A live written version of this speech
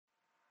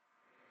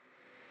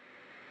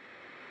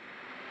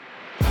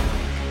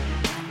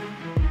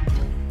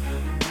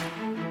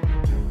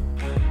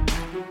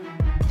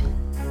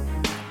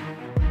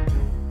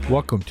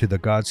Welcome to the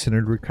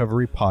God-Centered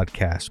Recovery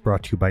Podcast,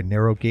 brought to you by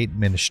Narrowgate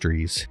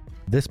Ministries.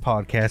 This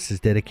podcast is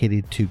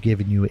dedicated to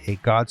giving you a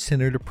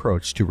God-centered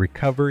approach to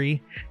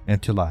recovery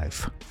and to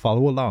life.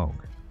 Follow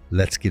along.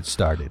 Let's get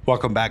started.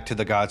 Welcome back to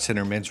the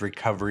God-Centered Men's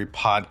Recovery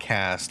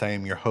Podcast. I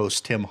am your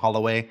host, Tim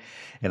Holloway,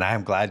 and I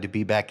am glad to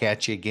be back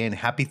at you again.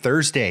 Happy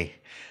Thursday.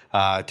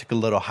 I took a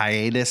little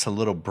hiatus, a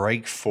little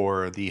break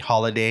for the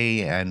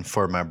holiday and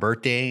for my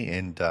birthday,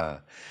 and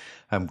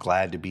I'm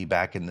glad to be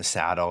back in the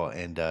saddle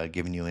and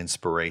giving you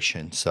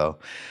inspiration. So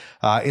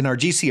in our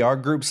GCR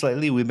groups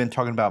lately, we've been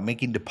talking about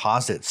making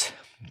deposits,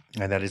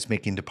 and that is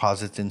making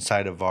deposits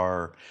inside of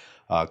our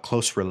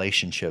close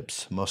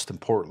relationships. Most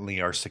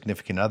importantly, our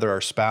significant other,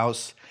 our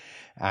spouse,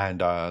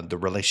 and the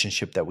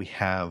relationship that we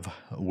have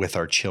with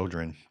our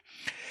children.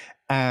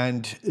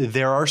 And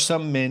there are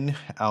some men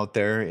out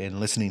there in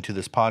listening to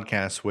this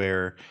podcast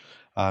where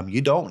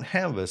you don't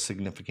have a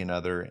significant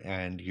other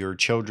and your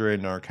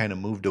children are kind of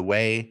moved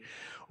away,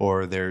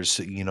 or there's,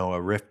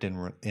 a rift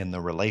in the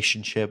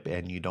relationship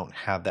and you don't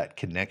have that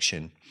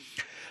connection.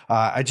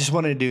 I just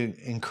wanted to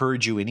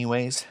encourage you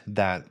anyways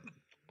that,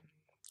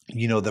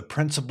 the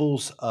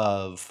principles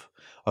of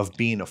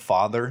being a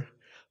father,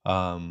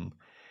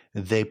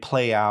 they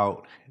play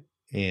out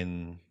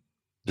in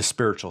the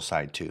spiritual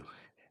side too.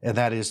 And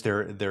that is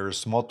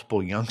there's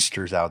multiple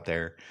youngsters out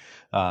there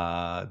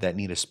that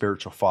need a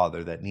spiritual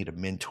father, that need a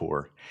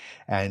mentor.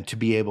 And to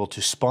be able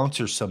to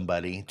sponsor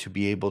somebody, to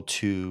be able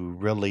to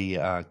really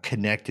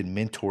connect and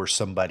mentor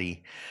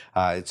somebody,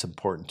 it's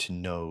important to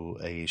know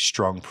a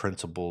strong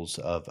principles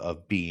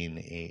of being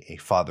a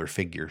father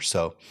figure.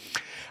 So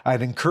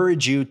I'd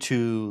encourage you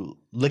to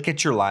look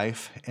at your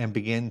life and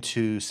begin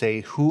to say,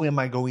 who am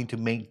I going to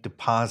make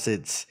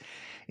deposits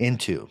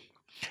into?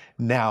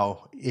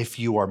 Now, if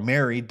you are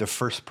married, the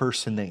first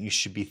person that you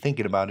should be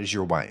thinking about is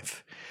your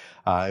wife.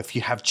 If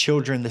you have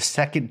children, the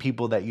second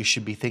people that you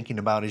should be thinking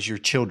about is your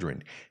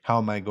children. How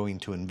am I going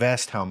to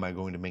invest? How am I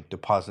going to make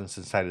deposits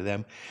inside of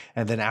them?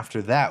 And then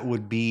after that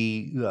would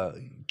be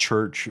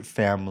church,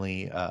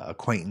 family,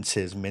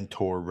 acquaintances,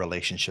 mentor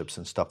relationships,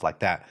 and stuff like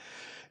that.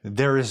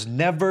 There is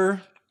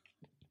never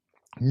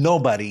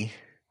nobody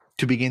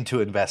to begin to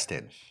invest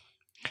in.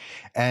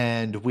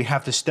 And we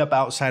have to step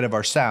outside of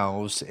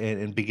ourselves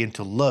and begin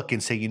to look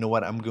and say, you know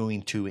what, I'm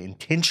going to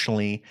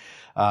intentionally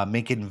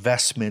make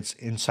investments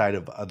inside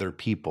of other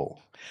people.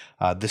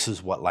 This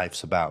is what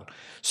life's about.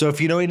 So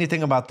if you know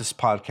anything about this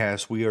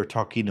podcast, we are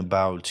talking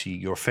about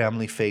your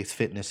family, faith,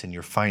 fitness, and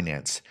your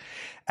finance.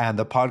 And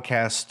the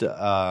podcast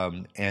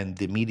and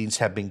the meetings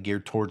have been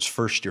geared towards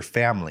first your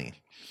family.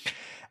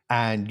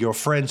 And your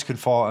friends can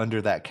fall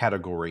under that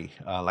category.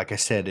 Like I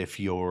said, if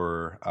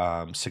your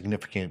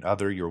significant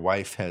other, your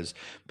wife has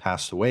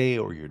passed away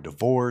or you're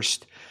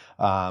divorced,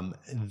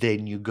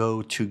 then you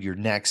go to your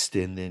next,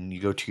 and then you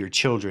go to your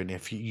children.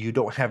 If you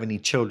don't have any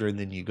children,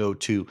 then you go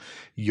to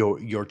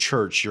your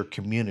church, your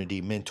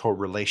community, mentor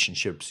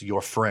relationships,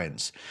 your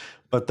friends.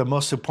 But the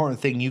most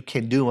important thing you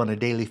can do on a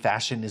daily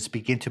fashion is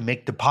begin to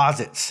make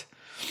deposits.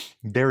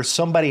 There's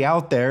somebody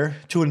out there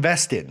to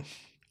invest in.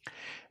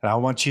 And I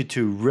want you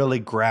to really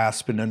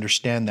grasp and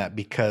understand that,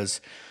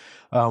 because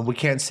we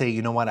can't say,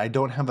 you know what, I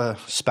don't have a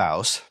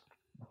spouse,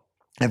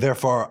 and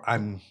therefore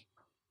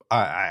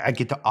I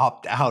get to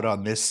opt out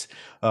on this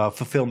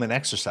fulfillment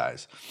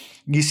exercise.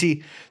 You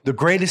see, the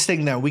greatest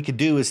thing that we could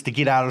do is to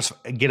get out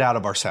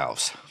of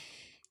ourselves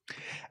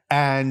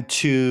and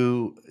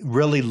to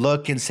really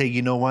look and say,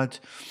 you know what,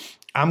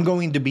 I'm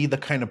going to be the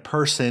kind of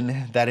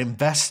person that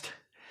invests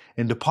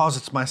and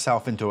deposits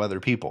myself into other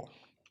people.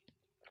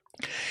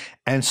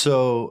 And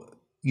so,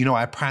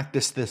 I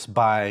practice this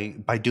by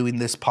doing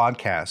this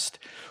podcast.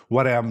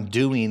 What I'm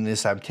doing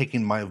is I'm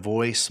taking my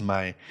voice,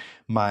 my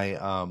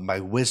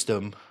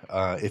wisdom,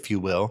 if you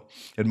will,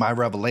 and my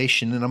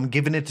revelation, and I'm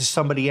giving it to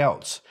somebody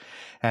else.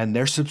 And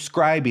they're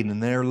subscribing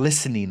and they're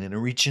listening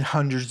and reaching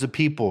hundreds of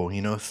people,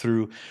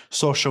 through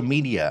social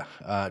media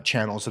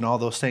channels and all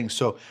those things.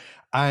 So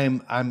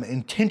I'm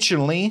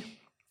intentionally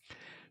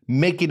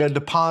making a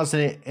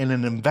deposit and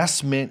an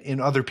investment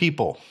in other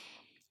people.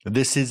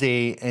 This is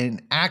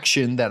an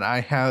action that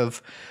I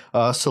have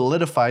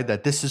solidified,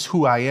 that this is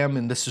who I am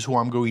and this is who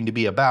I'm going to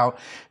be about,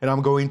 and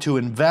I'm going to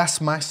invest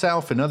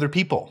myself in other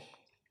people.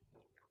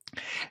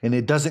 And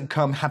it doesn't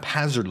come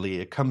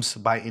haphazardly. It comes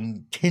by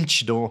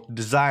intentional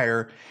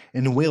desire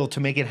and will to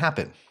make it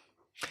happen.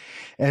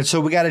 And so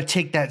we got to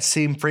take that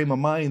same frame of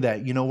mind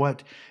that, you know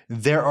what,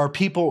 there are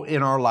people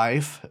in our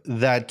life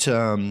that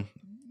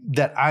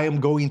I am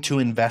going to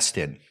invest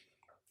in.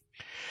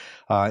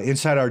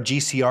 Inside our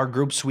GCR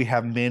groups, we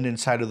have men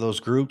inside of those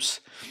groups.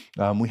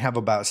 We have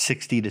about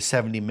 60 to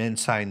 70 men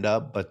signed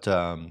up, but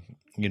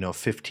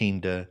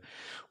 15 to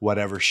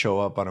whatever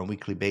show up on a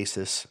weekly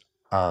basis.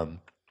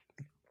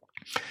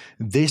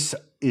 This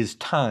is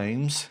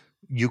times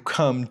you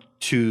come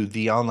to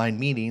the online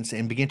meetings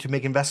and begin to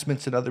make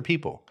investments in other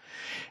people.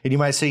 And you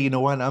might say, you know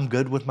what, I'm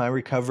good with my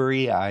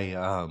recovery.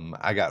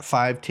 I got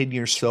 5-10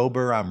 years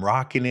sober. I'm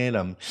rocking it.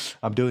 I'm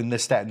doing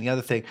this, that, and the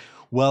other thing.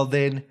 Well,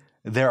 then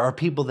there are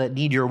people that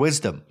need your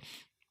wisdom.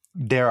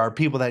 there are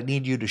people that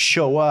need you to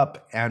show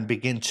up and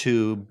begin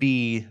to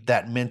be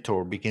that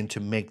mentor, begin to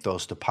make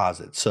those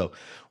deposits. So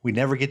we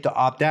never get to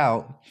opt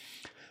out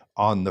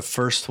on the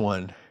first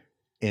one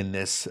in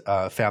this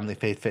family,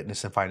 faith,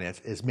 fitness, and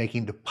finance is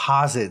making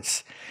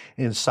deposits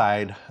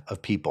inside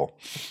of people.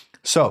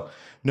 So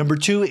number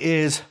 2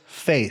 is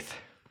faith.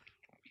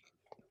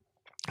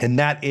 And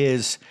that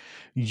is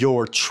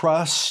your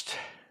trust,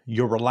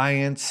 your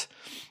reliance,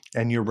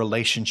 and your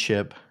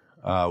relationship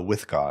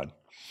with God.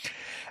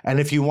 And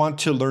if you want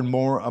to learn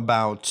more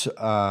about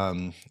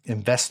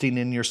investing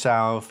in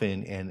yourself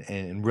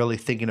and really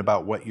thinking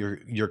about what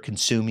you're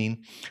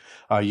consuming,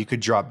 you could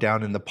drop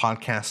down in the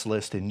podcast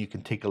list and you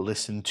can take a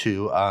listen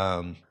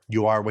to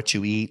You Are What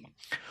You Eat,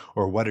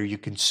 or What Are You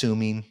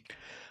Consuming?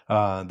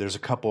 There's a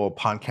couple of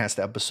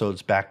podcast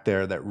episodes back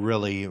there that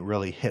really,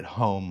 really hit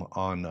home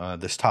on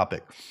this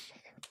topic.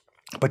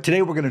 But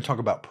today we're going to talk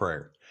about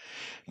prayer,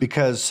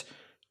 because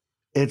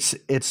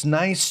it's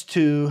nice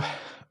to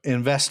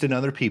invest in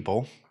other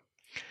people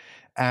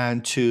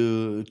and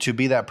to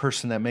be that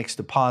person that makes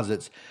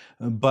deposits,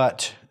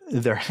 but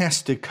there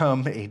has to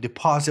come a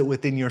deposit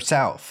within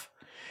yourself.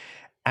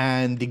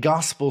 And the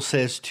gospel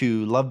says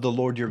to love the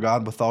Lord your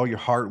God with all your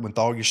heart, with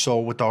all your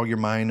soul, with all your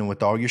mind, and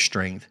with all your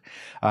strength,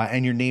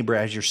 and your neighbor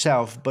as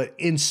yourself. But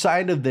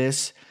inside of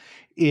this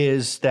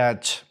is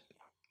that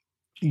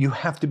you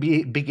have to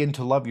begin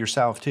to love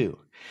yourself too.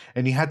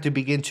 And you have to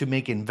begin to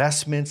make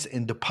investments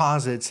and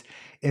deposits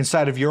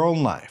inside of your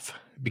own life.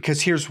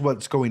 Because here's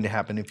what's going to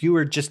happen. If you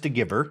are just a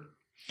giver,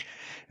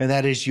 and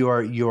that is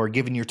you're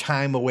giving your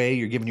time away,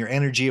 you're giving your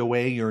energy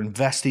away, you're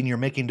investing, you're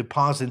making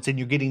deposits, and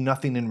you're getting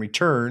nothing in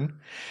return,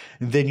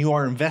 then you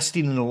are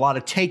investing in a lot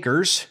of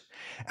takers,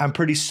 and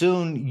pretty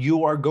soon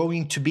you are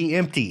going to be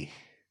empty.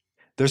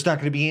 There's not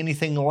going to be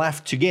anything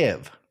left to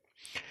give.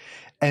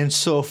 And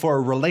so for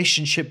a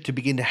relationship to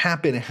begin to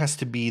happen, it has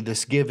to be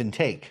this give and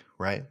take,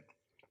 right?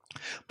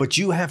 But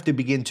you have to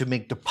begin to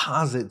make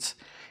deposits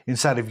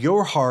inside of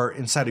your heart,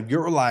 inside of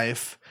your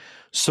life,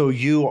 so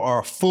you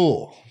are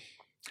full.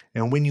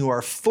 And when you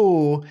are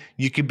full,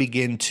 you can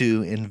begin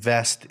to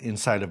invest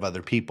inside of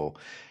other people.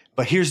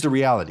 But here's the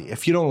reality.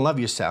 If you don't love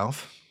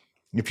yourself,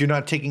 if you're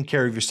not taking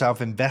care of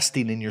yourself,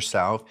 investing in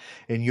yourself,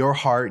 in your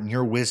heart, in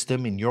your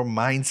wisdom, in your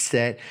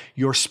mindset,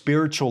 your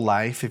spiritual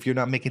life, if you're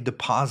not making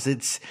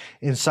deposits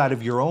inside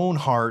of your own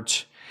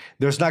heart,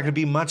 there's not going to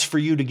be much for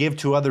you to give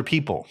to other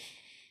people.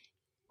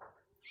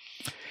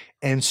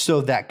 And so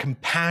that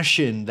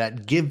compassion,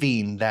 that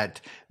giving,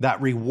 that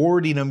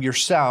rewarding of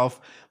yourself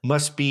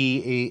must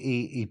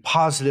be a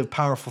positive,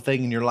 powerful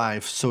thing in your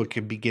life so it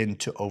can begin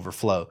to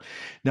overflow.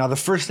 Now, the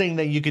first thing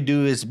that you could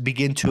do is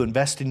begin to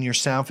invest in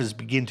yourself, is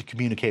begin to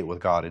communicate with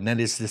God. And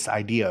that is this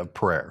idea of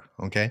prayer,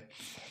 okay?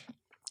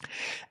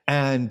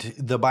 And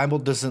the Bible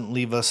doesn't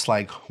leave us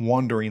like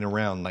wandering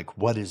around like,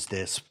 what is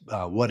this?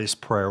 What is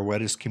prayer?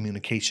 What is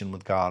communication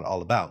with God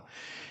all about?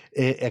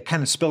 It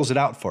kind of spells it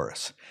out for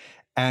us.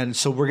 And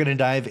so we're going to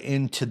dive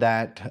into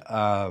that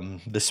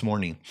this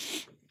morning.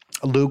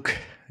 Luke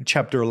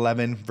chapter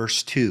 11,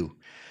 verse 2.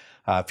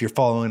 If you're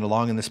following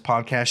along in this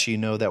podcast, you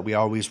know that we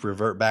always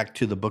revert back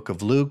to the book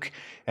of Luke,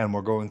 and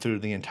we're going through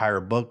the entire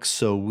book.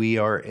 So we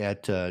are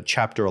at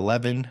chapter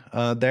 11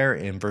 there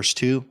in verse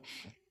 2.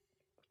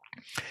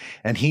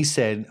 And he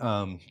said,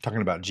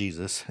 talking about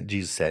Jesus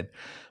said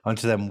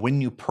unto them, when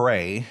you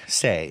pray,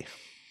 say,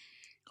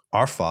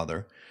 Our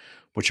Father,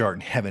 which art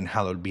in heaven,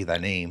 hallowed be thy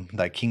name.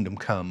 Thy kingdom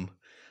come,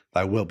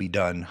 thy will be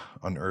done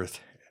on earth,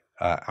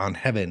 on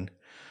heaven,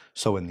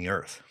 so in the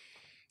earth.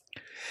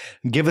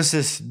 Give us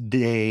this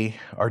day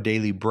our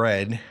daily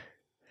bread,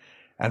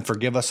 and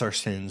forgive us our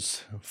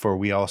sins, for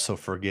we also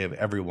forgive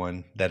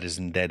everyone that is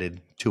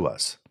indebted to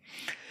us.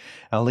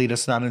 And lead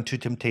us not into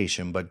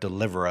temptation, but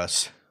deliver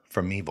us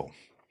from evil.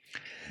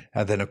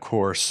 And then, of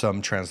course,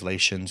 some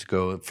translations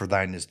go, for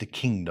thine is the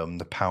kingdom,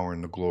 the power,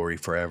 and the glory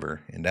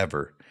forever and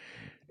ever.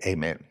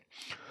 Amen.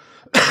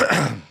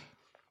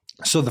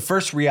 So the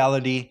first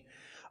reality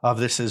of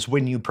this is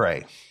when you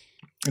pray.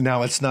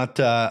 Now, it's not,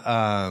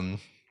 it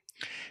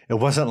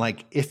wasn't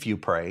like if you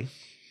pray.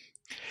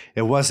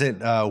 It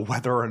wasn't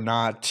whether or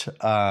not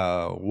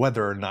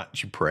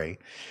you pray.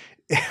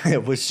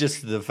 It was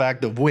just the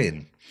fact of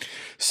when.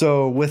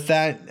 So with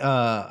that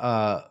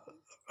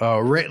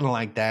written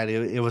like that,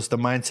 it was the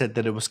mindset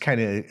that it was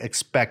kind of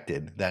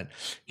expected that,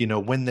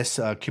 when this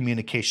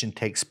communication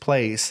takes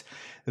place,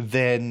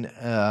 then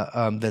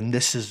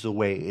this is the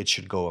way it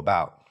should go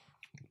about.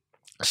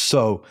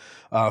 So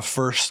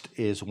first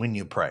is when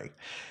you pray.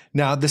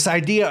 Now, this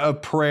idea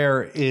of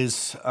prayer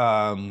is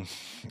an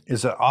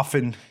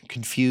often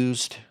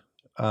confused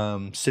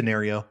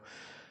scenario,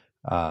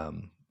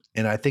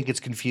 and I think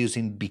it's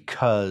confusing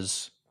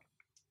because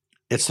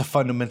it's a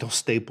fundamental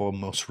staple of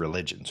most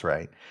religions,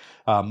 right?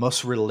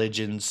 Most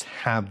religions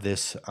have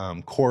this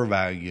core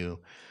value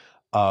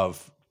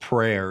of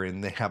prayer,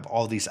 and they have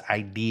all these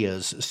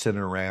ideas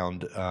centered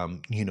around,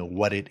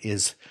 what it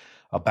is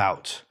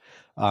about.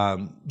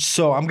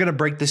 So I'm going to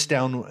break this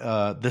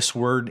down, this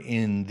word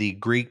in the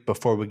Greek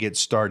before we get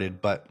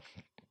started. But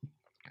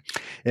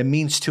It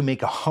means to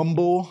make a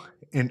humble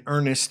and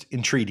earnest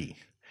entreaty.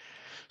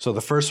 So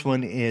the first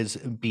one is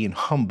being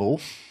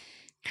humble,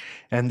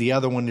 and the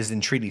other one is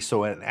entreaty,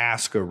 so an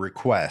ask, a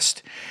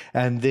request.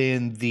 And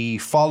then the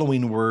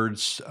following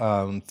words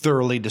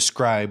thoroughly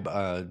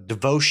describe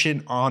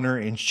devotion, honor,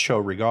 and show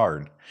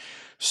regard.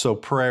 So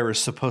prayer is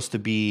supposed to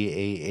be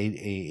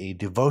a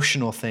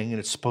devotional thing, and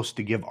it's supposed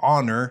to give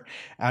honor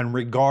and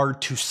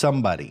regard to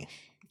somebody.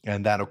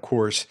 And that, of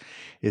course,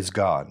 is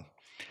God.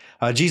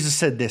 Jesus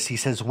said this. He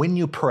says, when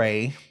you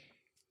pray,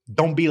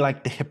 don't be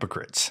like the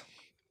hypocrites.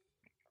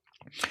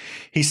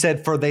 He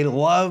said, for they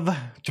love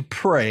to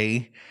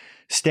pray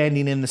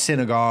standing in the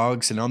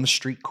synagogues and on the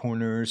street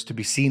corners to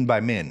be seen by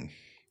men.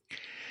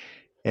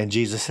 And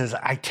Jesus says,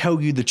 I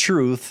tell you the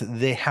truth,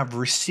 they have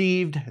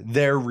received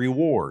their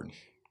reward.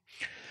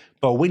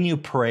 But when you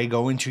pray,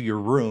 go into your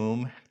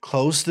room,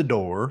 close the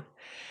door,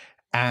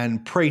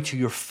 and pray to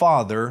your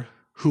Father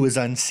who is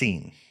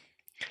unseen.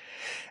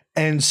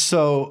 And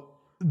so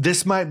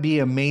this might be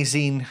an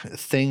amazing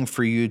thing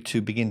for you to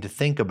begin to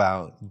think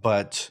about,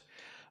 but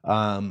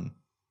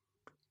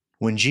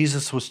when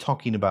Jesus was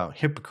talking about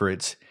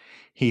hypocrites,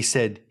 he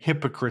said,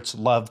 hypocrites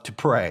love to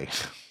pray.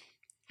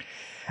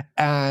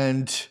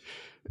 And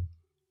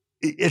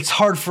it's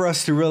hard for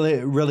us to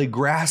really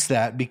grasp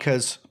that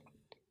because,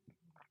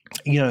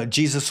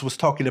 Jesus was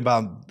talking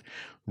about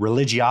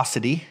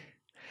religiosity.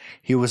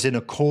 He was in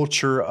a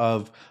culture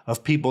of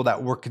people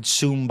that were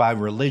consumed by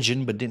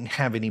religion, but didn't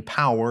have any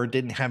power,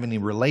 didn't have any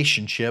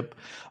relationship.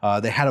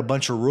 They had a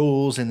bunch of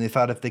rules, and they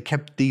thought if they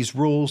kept these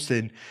rules,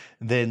 then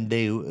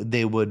they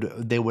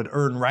would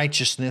earn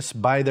righteousness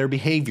by their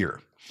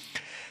behavior.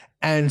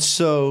 And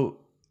so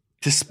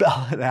to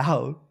spell it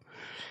out,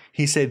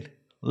 he said,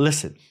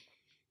 listen,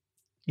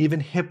 even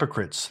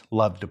hypocrites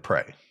love to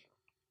pray.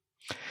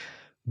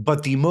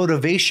 But the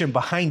motivation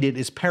behind it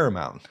is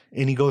paramount.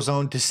 And he goes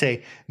on to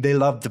say they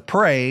love to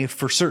pray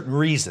for certain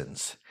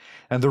reasons.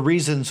 And the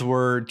reasons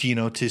were,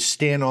 to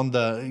stand on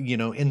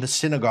in the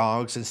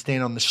synagogues and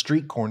stand on the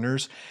street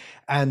corners.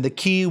 And the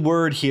key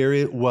word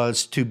here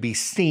was to be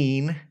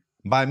seen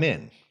by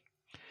men.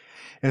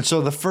 And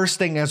so the first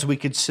thing as we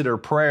consider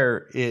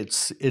prayer,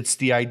 it's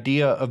the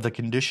idea of the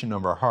condition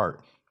of our heart.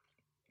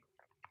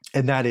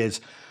 And that is,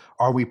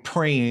 are we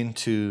praying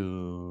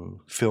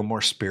to feel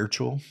more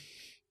spiritual?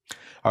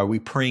 Are we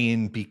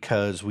praying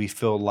because we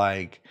feel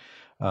like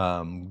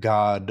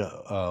God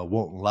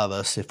won't love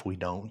us if we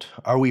don't?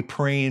 Are we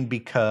praying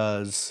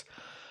because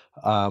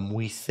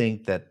we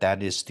think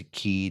that is the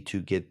key to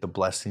get the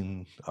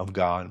blessing of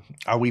God?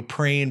 Are we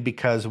praying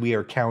because we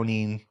are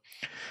counting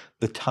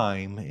the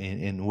time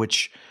in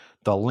which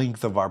the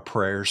length of our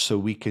prayers so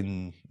we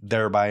can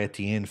thereby at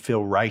the end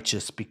feel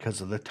righteous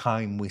because of the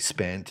time we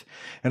spent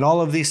and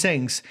all of these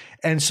things?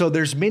 And so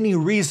there's many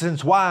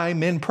reasons why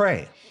men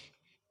pray.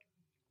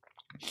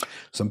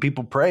 Some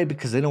people pray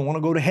because they don't want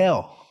to go to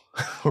hell,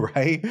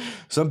 right?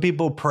 Some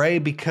people pray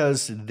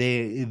because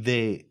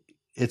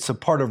it's a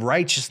part of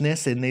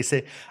righteousness, and they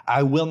say,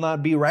 I will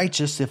not be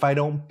righteous if I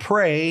don't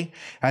pray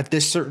at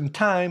this certain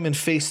time and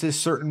face this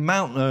certain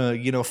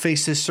mountain,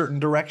 face this certain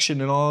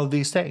direction and all of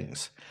these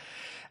things.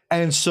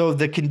 And so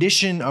the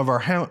condition of our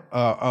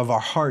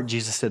heart,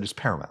 Jesus said, is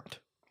paramount.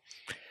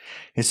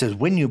 It says,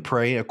 when you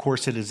pray, of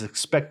course, it is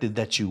expected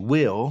that you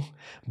will,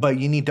 but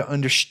you need to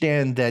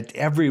understand that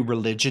every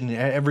religion,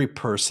 every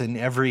person,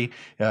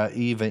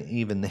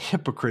 even the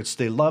hypocrites,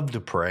 they love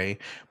to pray,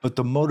 but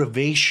the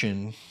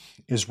motivation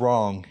is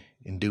wrong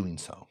in doing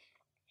so.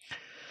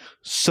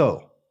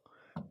 So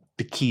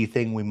the key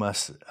thing we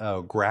must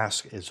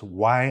grasp is,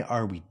 why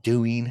are we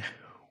doing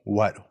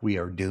what we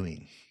are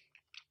doing?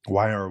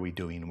 Why are we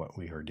doing what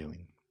we are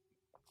doing?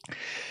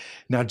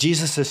 Now,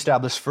 Jesus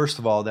established, first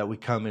of all, that we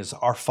come as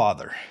our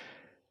Father.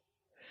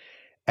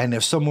 And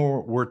if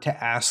someone were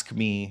to ask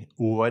me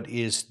what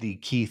is the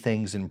key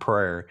things in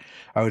prayer,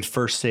 I would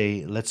first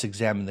say, let's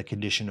examine the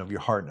condition of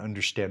your heart and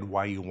understand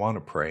why you want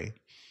to pray.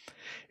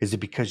 Is it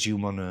because you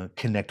want to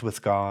connect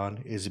with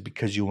God? Is it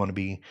because you want to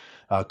be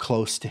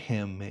close to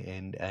Him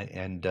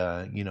and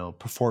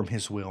perform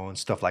His will and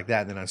stuff like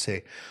that? Then I'd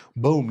say,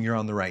 boom, you're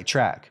on the right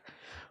track.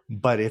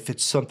 But if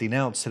it's something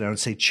else, then I would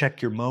say,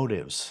 check your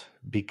motives.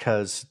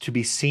 Because to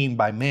be seen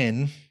by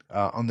men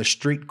on the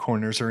street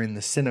corners or in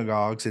the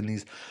synagogues and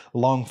these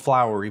long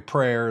flowery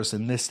prayers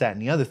and this, that,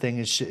 and the other thing,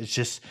 it's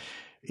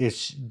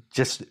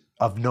just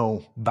of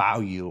no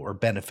value or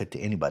benefit to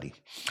anybody.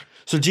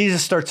 So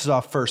Jesus starts us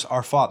off first,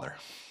 our Father.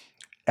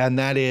 And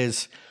that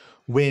is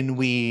when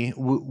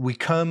we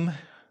come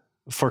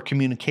for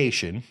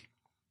communication,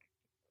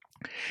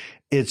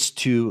 it's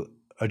to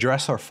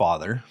address our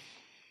Father,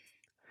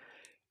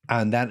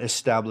 and that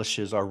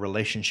establishes our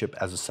relationship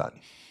as a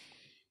son.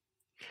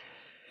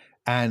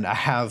 And I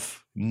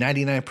have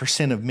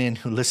 99% of men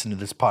who listen to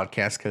this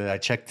podcast, because I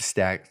checked the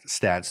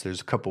stats.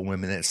 There's a couple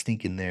women that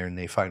sneak in there and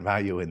they find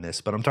value in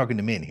this, but I'm talking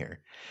to men here.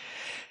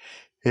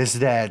 Is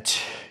that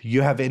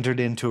you have entered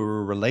into a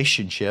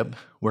relationship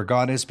where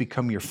God has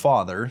become your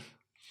Father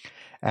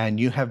and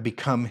you have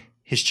become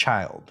His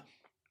child.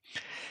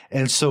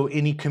 And so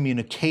any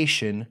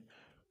communication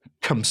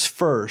comes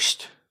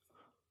first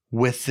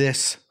with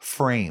this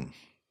frame.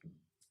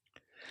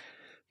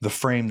 The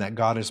frame that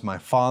God is my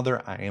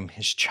Father, I am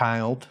his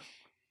child,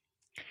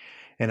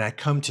 and I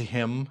come to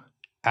him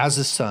as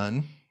a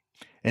son,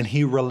 and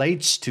he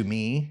relates to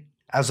me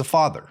as a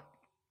father.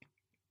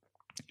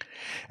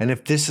 And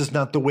if this is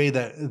not the way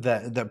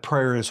that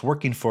prayer is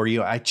working for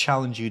you, I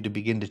challenge you to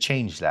begin to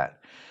change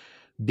that,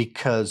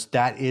 because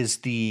that is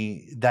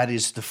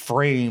the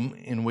frame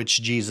in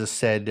which Jesus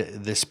said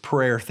this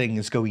prayer thing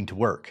is going to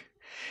work,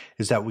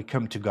 is that we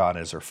come to God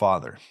as our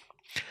Father.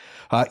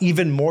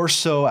 Even more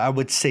so, I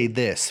would say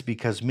this,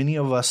 because many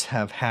of us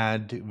have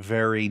had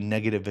very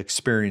negative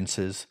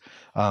experiences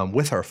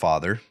with our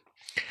Father,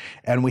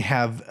 and we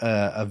have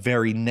a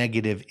very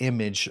negative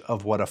image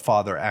of what a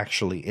father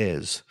actually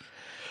is.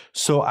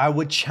 So I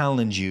would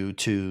challenge you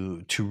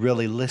to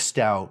really list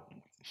out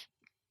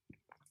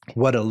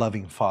what a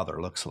loving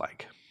father looks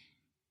like.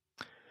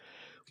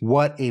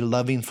 What a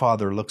loving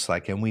father looks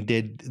like. And we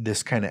did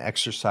this kind of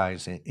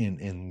exercise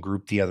in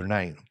group the other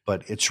night,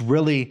 but it's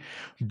really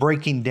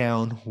breaking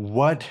down,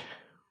 what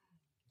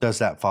does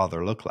that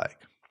father look like?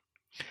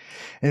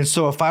 And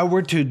so if I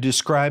were to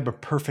describe a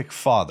perfect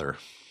father,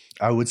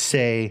 I would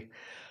say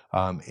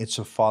it's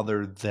a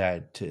father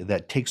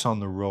that takes on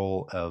the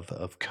role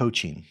of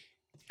coaching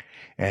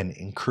and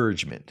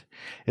encouragement.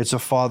 It's a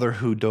father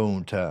who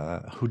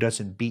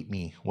doesn't beat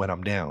me when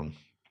I'm down.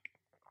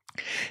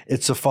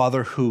 It's a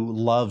father who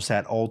loves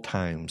at all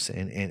times,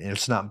 and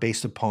it's not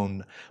based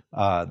upon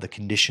the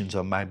conditions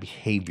of my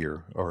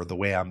behavior or the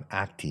way I'm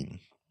acting.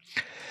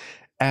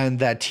 And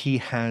that he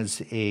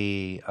has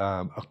a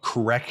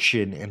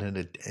correction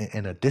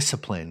and a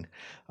discipline,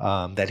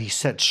 that he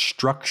sets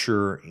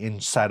structure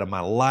inside of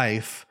my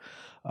life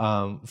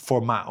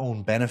for my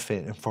own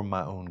benefit and for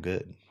my own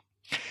good.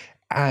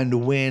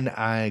 And when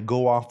I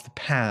go off the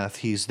path,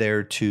 he's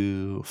there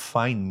to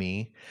find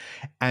me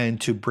and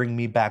to bring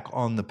me back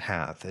on the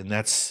path. And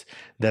that's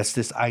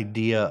this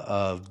idea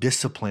of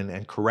discipline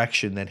and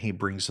correction, that he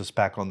brings us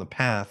back on the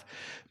path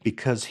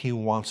because he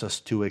wants us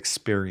to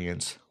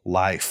experience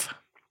life.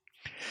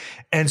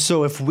 And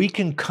so if we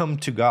can come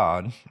to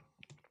God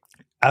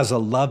as a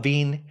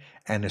loving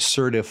and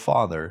assertive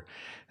father,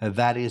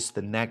 that is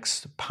the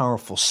next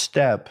powerful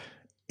step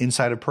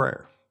inside of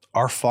prayer.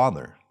 Our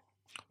Father,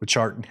 which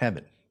art in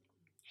heaven.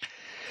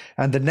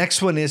 And the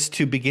next one is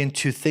to begin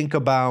to think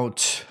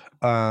about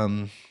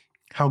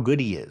how good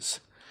he is.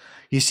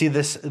 You see,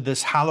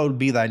 this hallowed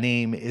be thy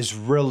name is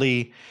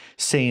really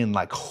saying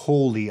like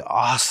holy,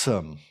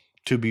 awesome,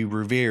 to be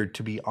revered,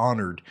 to be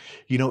honored,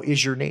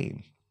 is your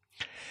name.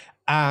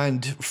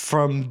 And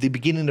from the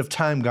beginning of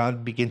time,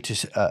 God began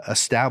to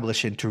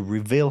establish and to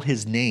reveal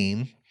his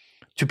name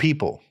to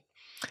people.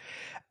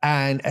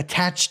 And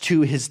attached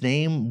to his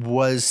name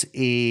was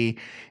a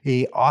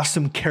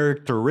awesome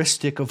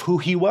characteristic of who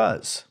he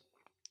was.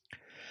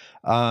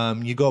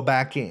 You go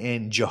back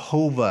in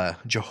Jehovah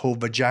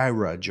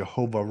Jireh,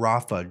 Jehovah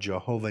Rapha,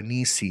 Jehovah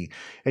Nisi,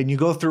 and you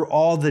go through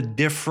all the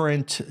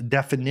different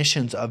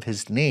definitions of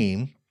his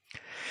name,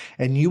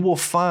 and you will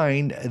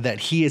find that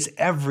he is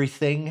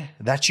everything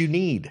that you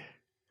need.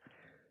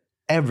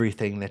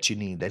 Everything that you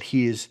need, that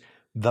he is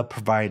the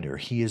provider.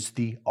 He is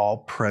the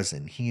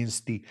all-present. He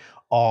is the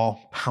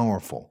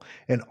all-powerful,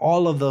 and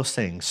all of those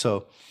things.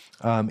 So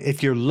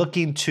if you're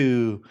looking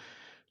to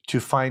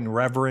find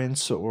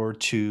reverence or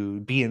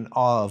to be in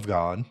awe of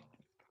God,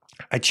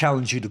 I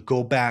challenge you to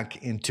go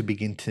back and to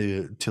begin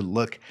to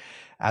look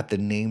at the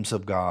names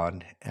of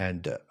God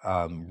and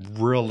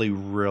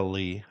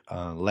really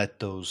let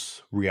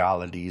those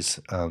realities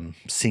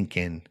sink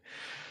in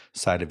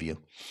inside of you.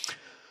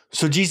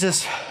 So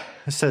Jesus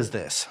says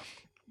this.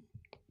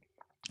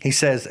 He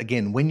says,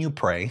 again, when you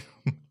pray,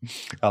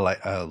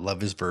 I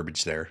love his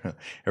verbiage there.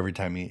 Every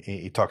time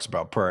he talks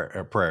about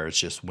prayer, it's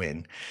just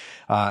when.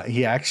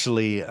 He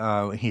actually,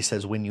 he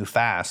says, when you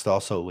fast,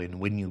 also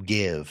when you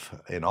give,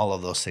 and all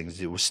of those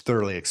things. It was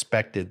thoroughly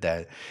expected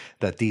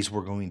that these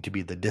were going to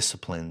be the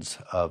disciplines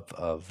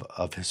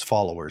of his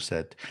followers,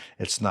 that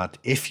it's not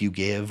if you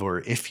give or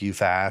if you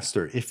fast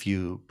or if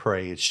you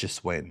pray, it's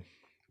just when.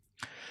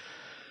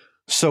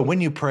 So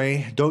when you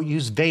pray, don't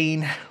use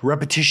vain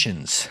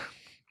repetitions,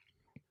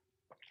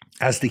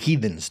 as the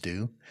heathens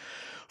do,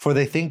 for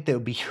they think they'll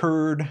be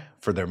heard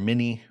for their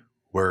many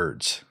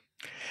words.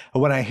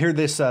 When I hear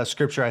this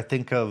scripture, I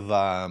think of,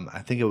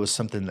 I think it was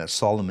something that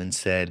Solomon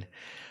said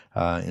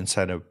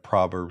inside of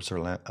Proverbs or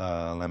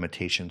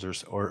Lamentations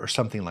or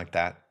something like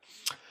that.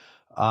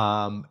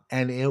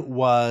 And it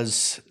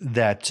was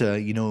that,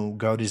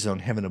 God is on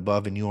heaven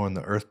above and you are on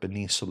the earth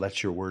beneath, so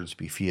let your words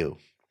be few.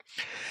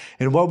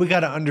 And what we got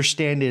to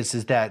understand is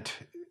that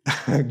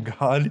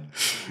God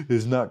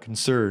is not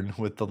concerned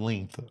with the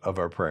length of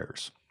our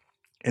prayers.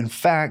 In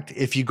fact,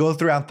 if you go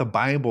throughout the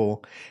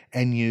Bible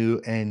and you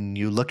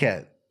look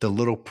at the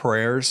little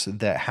prayers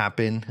that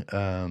happen,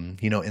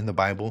 in the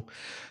Bible,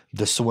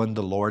 this one,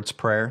 the Lord's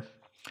Prayer.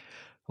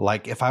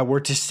 Like if I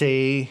were to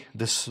say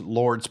this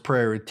Lord's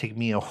Prayer, it'd take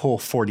me a whole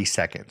 40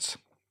 seconds.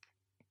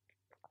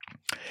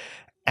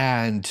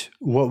 And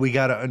what we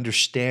got to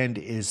understand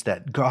is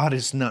that God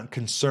is not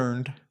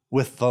concerned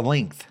with the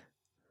length.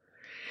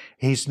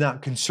 He's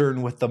not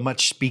concerned with the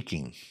much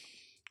speaking.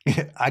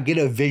 I get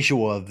a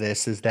visual of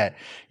this is that,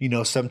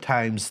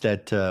 sometimes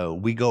that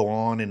we go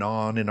on in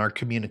our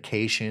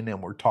communication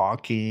and we're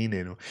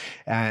talking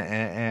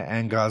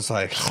and God's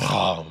like,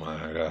 oh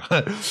my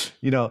God,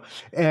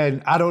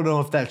 and I don't know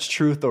if that's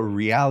truth or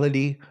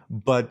reality,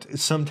 but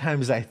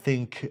sometimes I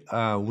think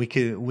we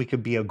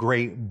could be a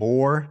great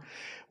bore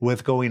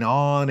with going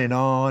on and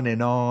on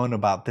and on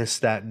about this,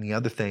 that, and the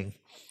other thing.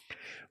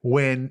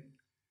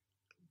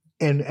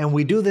 And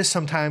we do this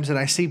sometimes, and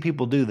I see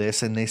people do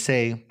this, and they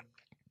say,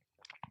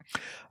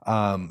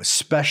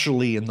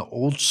 especially in the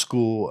old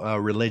school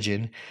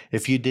religion,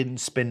 if you didn't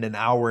spend an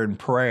hour in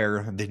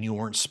prayer, then you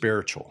weren't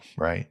spiritual,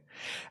 right?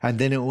 And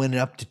then it went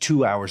up to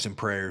 2 hours in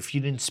prayer. If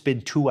you didn't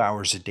spend 2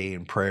 hours a day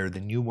in prayer,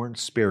 then you weren't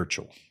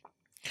spiritual.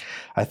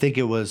 I think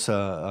it was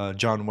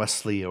John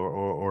Wesley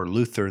or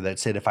Luther that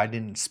said, if I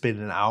didn't spend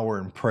an hour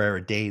in prayer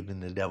a day,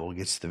 then the devil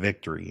gets the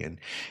victory.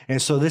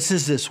 And so this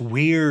is this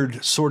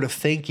weird sort of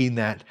thinking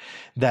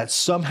that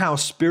somehow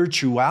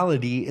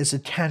spirituality is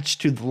attached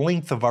to the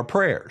length of our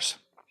prayers.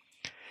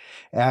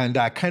 And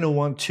I kind of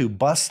want to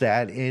bust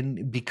that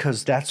in,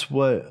 because that's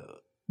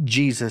what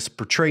Jesus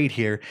portrayed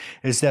here,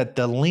 is that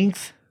the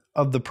length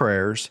of the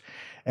prayers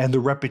and the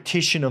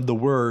repetition of the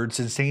words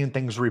and saying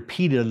things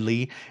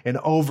repeatedly and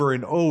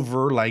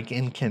over, like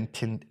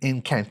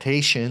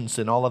incantations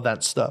and all of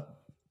that stuff,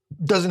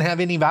 doesn't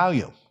have any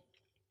value.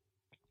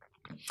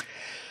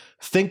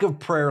 Think of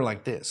prayer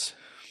like this,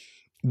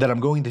 that I'm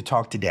going to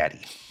talk to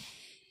Daddy.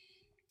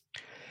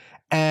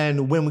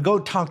 And when we go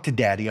talk to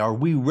Daddy, are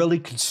we really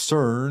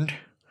concerned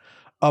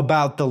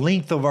about the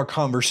length of our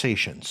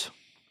conversations?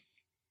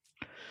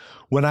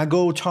 When I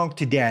go talk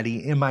to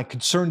Daddy, am I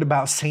concerned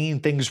about saying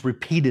things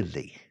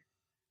repeatedly?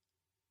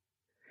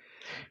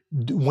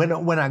 When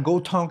I go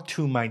talk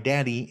to my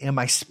daddy, am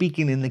I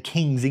speaking in the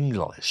King's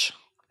English?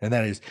 And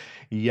that is,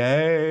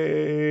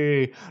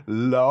 yea,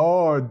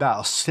 Lord,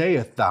 thou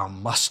sayest thou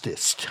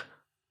mustest.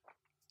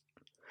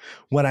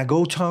 When I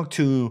go talk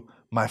to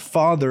my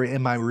father,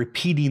 am I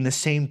repeating the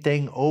same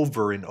thing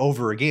over and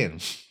over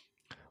again?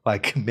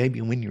 Like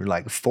maybe when you're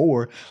like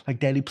 4, like,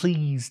 Daddy,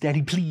 please,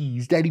 Daddy,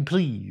 please, Daddy,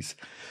 please.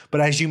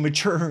 But as you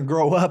mature and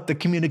grow up, the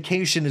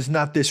communication is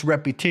not this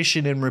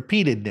repetition and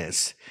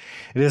repeatedness.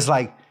 It is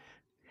like,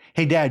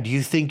 hey, Dad, do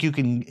you think you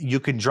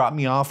can drop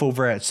me off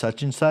over at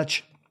such and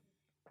such?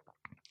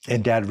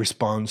 And Dad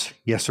responds,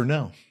 yes or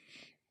no,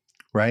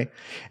 right?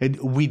 And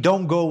we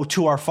don't go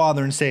to our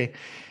father and say,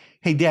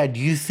 hey, Dad, do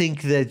you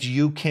think that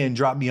you can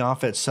drop me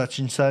off at such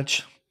and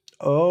such?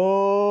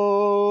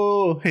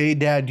 Oh, hey,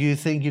 Dad, do you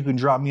think you can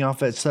drop me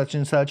off at such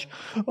and such?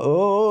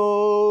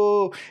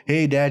 Oh,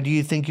 hey, Dad, do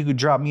you think you could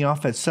drop me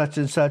off at such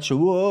and such?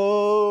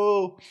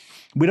 Whoa.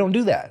 We don't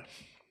do that.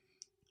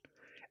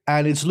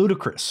 And it's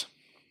ludicrous.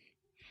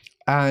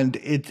 And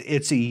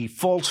it's a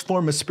false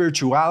form of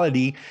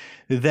spirituality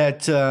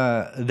that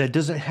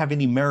doesn't have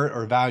any merit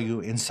or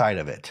value inside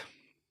of it.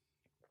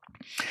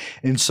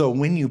 And so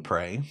when you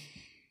pray,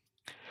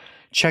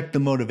 check the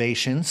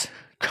motivations.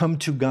 Come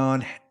to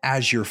God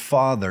as your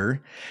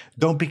Father.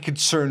 Don't be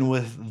concerned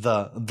with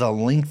the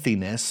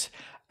lengthiness,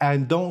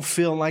 and don't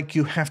feel like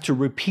you have to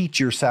repeat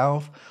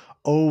yourself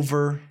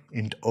over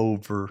and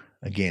over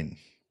again.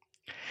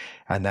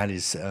 And that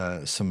is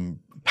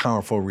some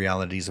powerful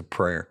realities of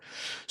prayer.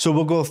 So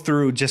we'll go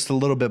through just a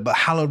little bit, but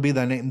hallowed be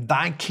thy name.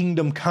 Thy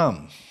kingdom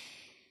come.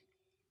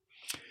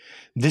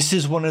 This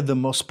is one of the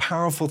most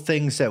powerful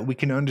things that we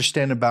can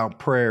understand about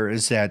prayer,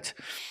 is that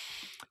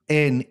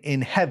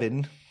in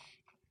heaven,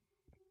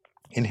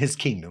 in his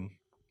kingdom,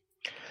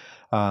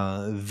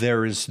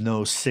 there is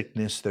no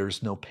sickness, there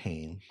is no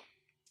pain.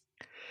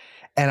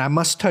 And I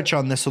must touch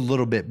on this a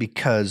little bit,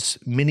 because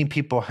many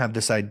people have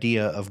this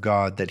idea of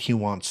God that he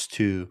wants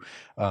to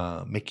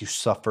make you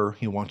suffer.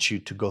 He wants you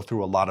to go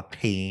through a lot of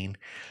pain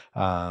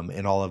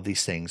and all of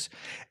these things.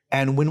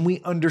 And when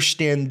we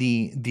understand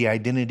the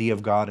identity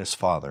of God as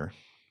Father,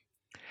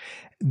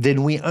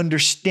 then we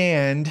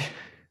understand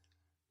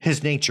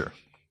his nature.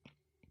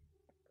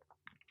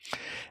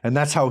 And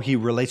that's how he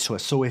relates to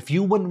us. So if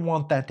you wouldn't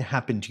want that to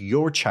happen to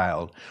your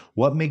child,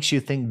 what makes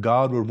you think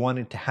God would want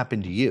it to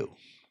happen to you?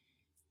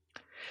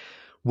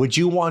 Would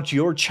you want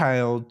your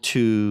child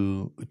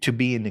to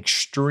be in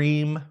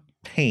extreme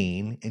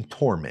pain and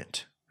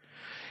torment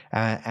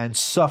and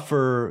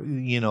suffer,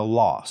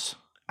 loss?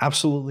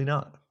 Absolutely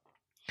not.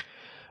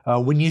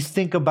 When you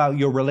think about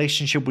your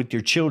relationship with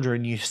your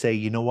children, you say,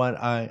 you know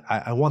what,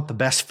 I want the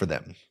best for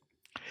them.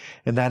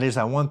 And that is,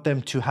 I want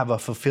them to have a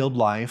fulfilled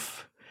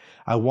life.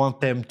 I want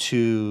them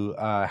to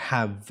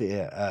have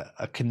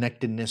a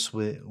connectedness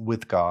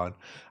with God.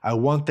 I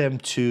want them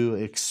to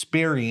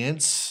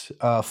experience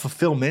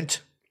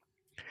fulfillment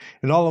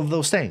and all of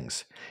those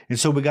things. And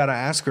so we got to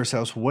ask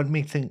ourselves, what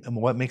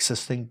makes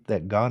us think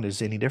that God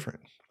is any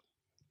different?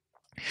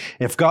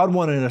 If God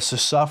wanted us to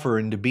suffer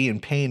and to be in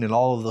pain and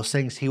all of those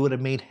things, he would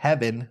have made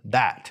heaven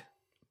that.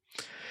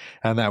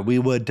 and that we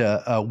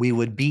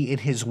would be in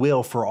his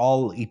will for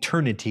all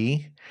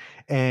eternity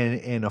and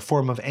in a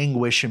form of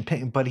anguish and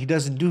pain. But he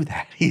doesn't do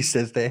that. He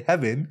says that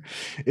heaven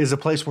is a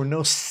place where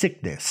no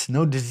sickness,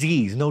 no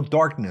disease, no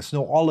darkness,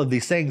 no all of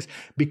these things,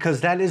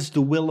 because that is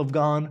the will of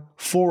God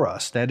for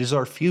us. That is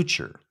our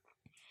future.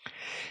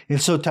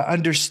 And so to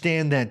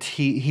understand that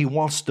he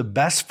wants the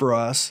best for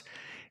us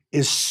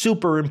is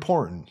super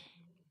important.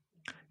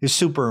 Is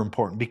super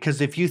important,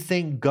 because if you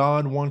think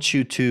God wants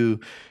you to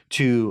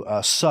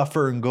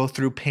suffer and go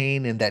through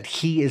pain, and that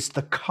he is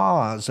the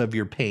cause of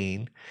your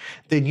pain,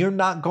 then you're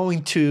not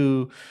going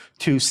to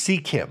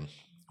seek him,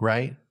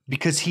 right?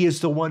 Because he is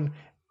the one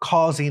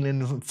causing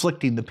and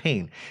inflicting the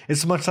pain.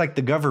 It's much like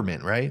the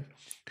government, right?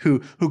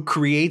 Who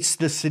creates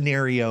the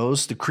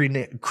scenarios,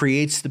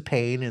 creates the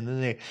pain, and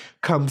then they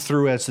come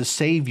through as the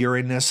savior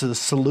and as the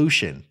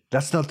solution.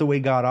 That's not the way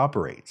God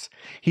operates.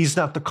 He's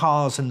not the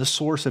cause and the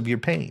source of your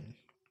pain.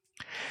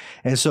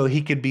 And so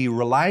he could be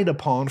relied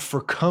upon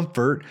for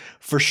comfort,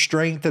 for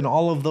strength, and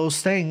all of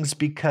those things,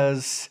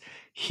 because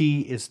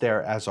he is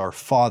there as our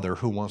Father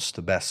who wants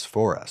the best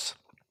for us.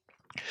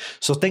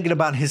 So thinking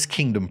about his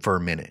kingdom for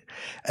a minute,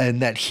 and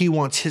that he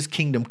wants his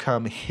kingdom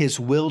come, his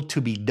will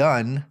to be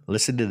done,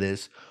 listen to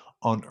this,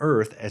 on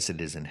earth as it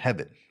is in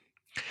heaven.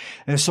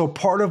 And so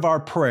part of our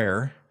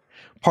prayer,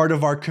 part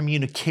of our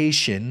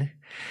communication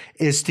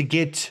is to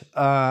get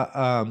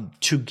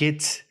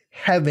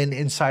heaven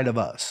inside of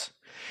us,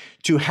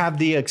 to have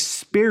the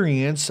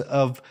experience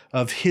of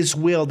his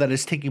will that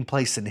is taking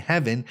place in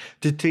heaven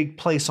to take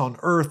place on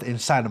earth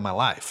inside of my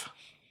life.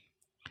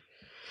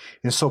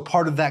 And so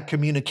part of that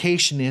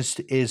communication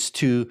is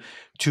to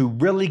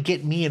really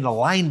get me in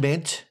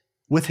alignment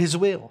with his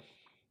will.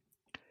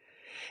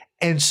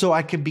 And so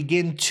I can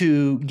begin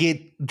to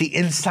get the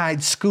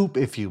inside scoop,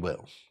 if you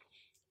will.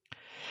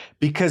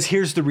 Because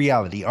here's the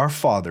reality. Our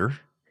Father,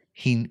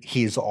 he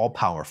is all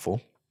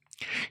powerful.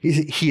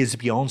 He is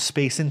beyond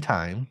space and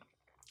time.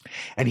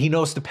 And he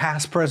knows the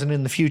past, present,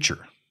 and the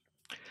future.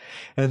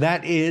 And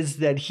that is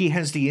that he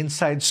has the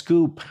inside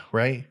scoop,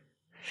 right?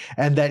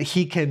 And that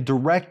he can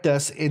direct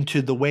us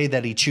into the way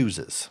that he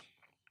chooses,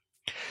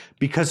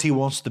 because he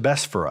wants the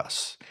best for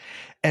us.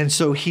 And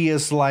so he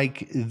is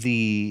like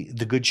the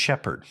good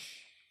shepherd,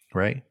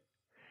 right?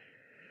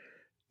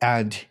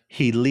 And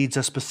he leads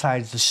us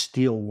beside the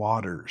still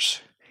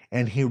waters,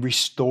 and he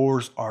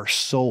restores our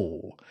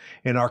soul,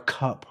 and our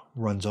cup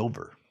runs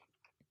over.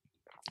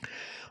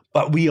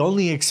 But we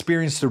only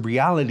experience the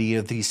reality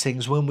of these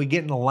things when we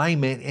get in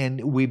alignment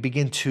and we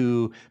begin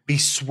to be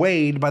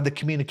swayed by the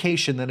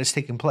communication that is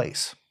taking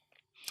place.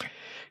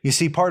 You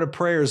see, part of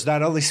prayer is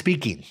not only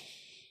speaking,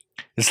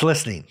 it's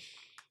listening.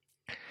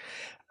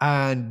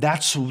 And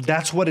that's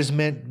what is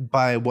meant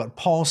by what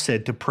Paul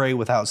said, to pray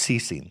without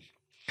ceasing.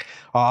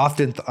 I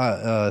often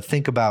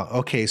think about,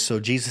 okay, so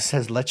Jesus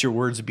says, let your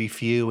words be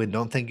few, and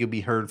don't think you'll be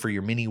heard for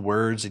your many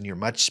words and your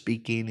much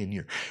speaking and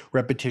your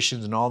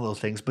repetitions and all those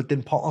things. But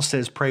then Paul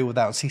says, pray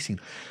without ceasing.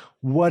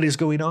 What is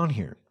going on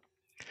here?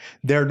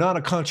 They're not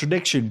a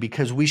contradiction,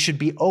 because we should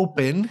be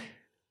open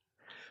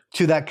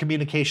to that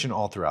communication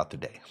all throughout the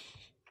day.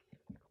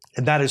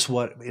 And that is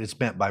what is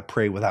meant by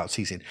pray without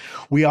ceasing.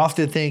 We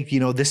often think,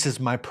 this is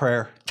my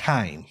prayer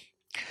time.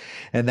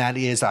 And that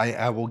is,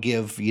 I will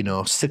give,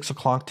 6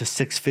 o'clock to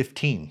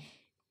 6:15.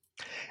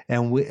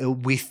 And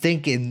we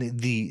think in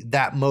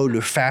that mode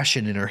of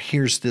fashion, and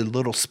here's the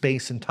little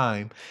space and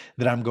time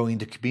that I'm going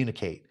to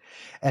communicate.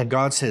 And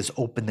God says,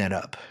 open that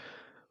up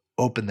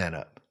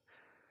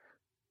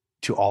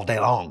to all day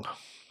long.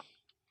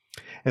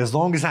 As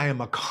long as I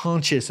am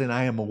conscious and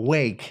I am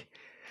awake,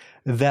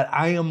 that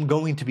I am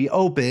going to be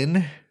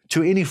open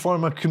to any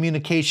form of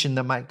communication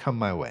that might come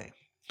my way.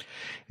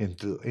 In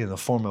the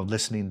form of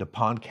listening to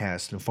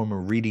podcasts, in the form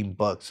of reading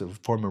books, in the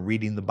form of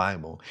reading the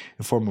Bible, in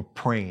the form of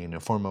praying, in the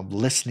form of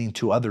listening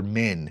to other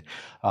men,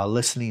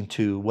 listening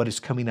to what is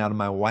coming out of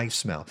my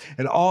wife's mouth.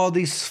 And all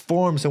these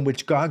forms in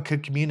which God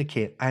could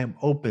communicate, I am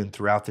open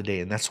throughout the day.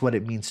 And that's what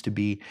it means to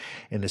be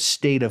in a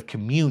state of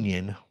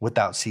communion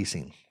without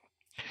ceasing.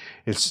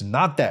 It's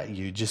not that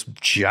you just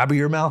jabber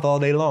your mouth all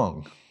day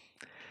long,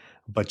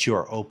 but you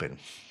are open.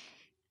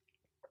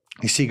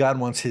 You see, God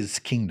wants his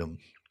kingdom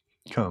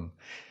come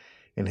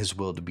and his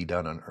will to be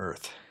done on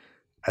earth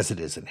as it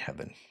is in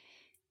heaven.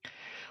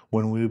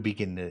 When we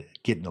begin to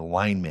get in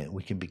alignment,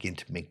 we can begin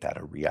to make that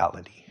a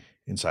reality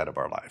inside of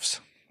our lives.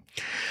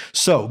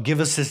 So give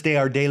us this day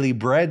our daily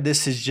bread.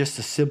 This is just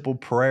a simple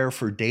prayer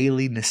for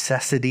daily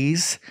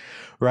necessities,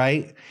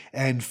 right?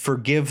 And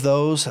forgive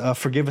us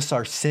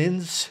our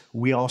sins.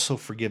 We also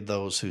forgive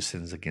those who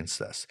sins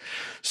against us.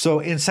 So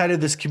inside of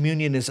this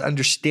communion is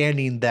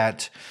understanding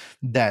that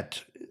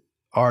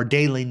our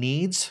daily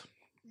needs,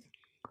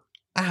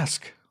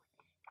 ask.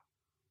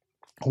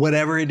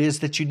 Whatever it is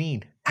that you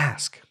need,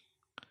 ask.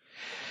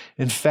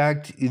 In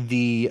fact,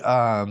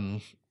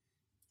 one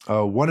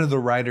of the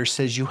writers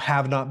says, you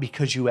have not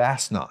because you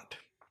ask not.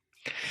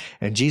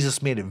 And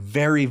Jesus made it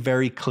very,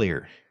 very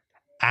clear.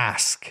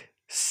 Ask,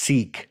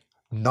 seek,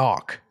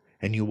 knock,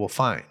 and you will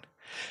find.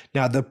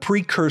 Now, the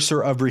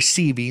precursor of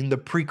receiving, the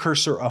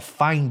precursor of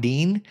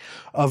finding,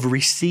 of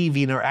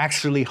receiving, or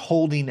actually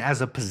holding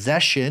as a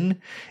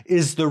possession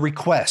is the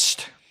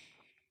request.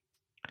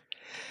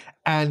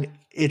 And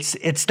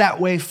it's that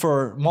way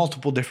for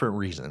multiple different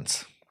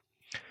reasons.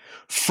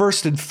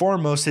 First and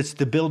foremost, it's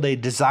to build a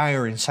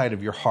desire inside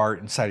of your heart,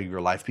 inside of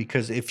your life,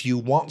 because if you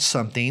want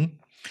something,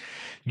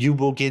 you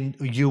will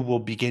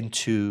begin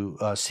to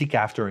seek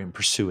after and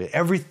pursue it.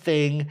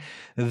 Everything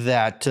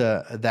that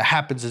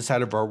happens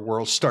inside of our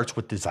world starts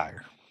with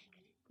desire.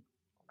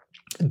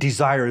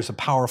 Desire is a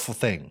powerful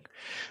thing.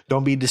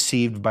 Don't be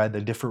deceived by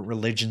the different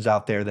religions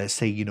out there that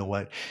say, you know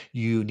what,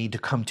 you need to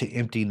come to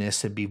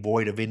emptiness and be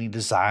void of any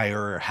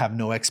desire or have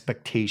no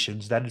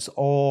expectations. That is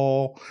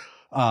all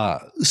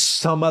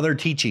some other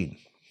teaching,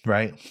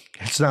 right?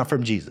 It's not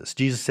from Jesus.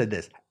 Jesus said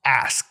this: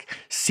 ask,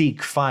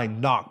 seek,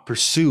 find, knock,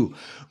 pursue.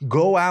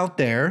 Go out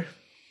there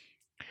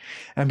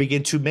and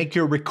begin to make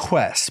your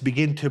requests,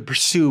 begin to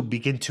pursue,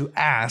 begin to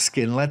ask,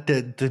 and let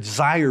the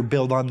desire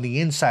build on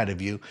the inside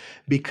of you,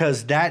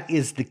 because that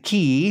is the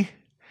key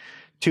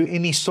to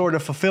any sort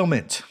of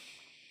fulfillment.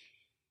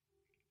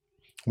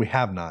 We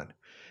have not,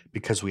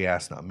 because we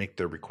ask not. Make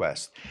the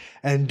request.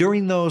 And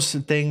during those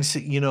things,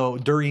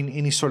 during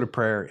any sort of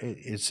prayer,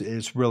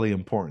 it's really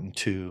important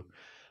to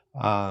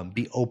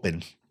be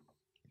open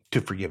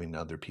to forgiving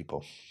other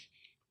people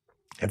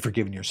and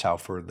forgiving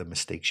yourself for the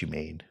mistakes you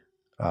made.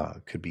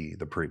 Could be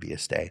the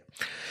previous day.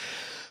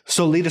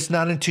 So lead us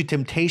not into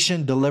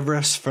temptation, deliver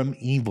us from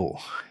evil.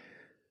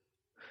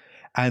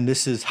 And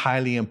this is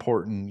highly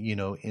important,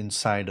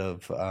 inside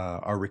of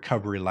our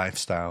recovery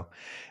lifestyle.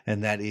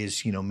 And that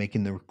is,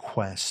 making the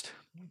request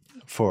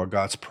for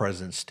God's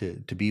presence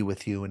to be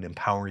with you and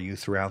empower you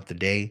throughout the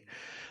day.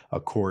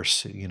 Of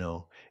course,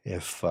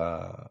 if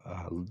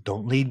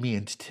don't lead me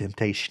into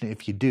temptation.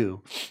 If you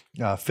do,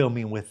 fill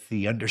me with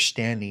the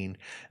understanding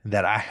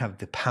that I have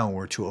the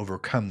power to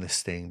overcome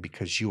this thing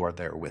because you are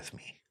there with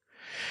me.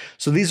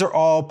 So these are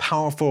all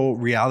powerful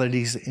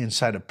realities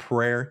inside of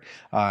prayer.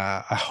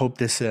 I hope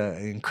this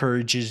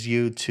encourages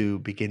you to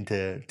begin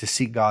to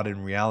seek God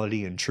in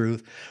reality and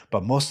truth,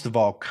 but most of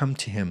all, come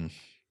to Him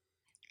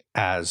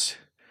as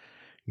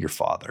your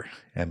Father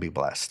and be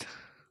blessed.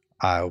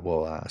 I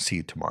will see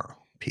you tomorrow.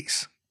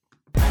 Peace.